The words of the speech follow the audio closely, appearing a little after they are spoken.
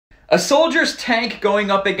A soldier's tank going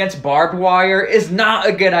up against barbed wire is not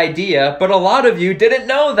a good idea, but a lot of you didn't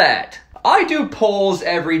know that. I do polls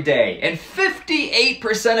every day, and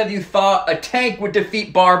 58% of you thought a tank would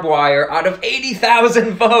defeat barbed wire out of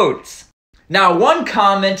 80,000 votes. Now, one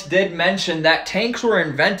comment did mention that tanks were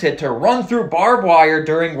invented to run through barbed wire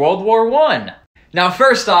during World War I. Now,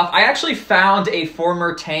 first off, I actually found a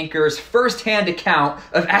former tanker's first-hand account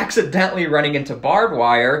of accidentally running into barbed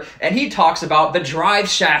wire, and he talks about the drive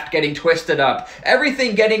shaft getting twisted up,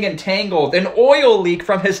 everything getting entangled, an oil leak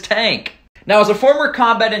from his tank. Now, as a former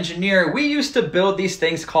combat engineer, we used to build these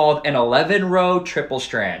things called an 11-row triple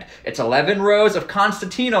strand. It's 11 rows of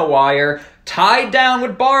concertina wire, tied down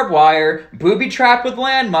with barbed wire, booby-trapped with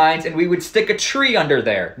landmines, and we would stick a tree under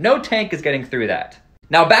there. No tank is getting through that.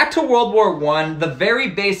 Now back to World War I, the very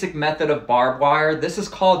basic method of barbed wire, this is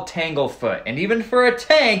called tanglefoot, and even for a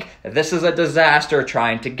tank, this is a disaster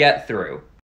trying to get through.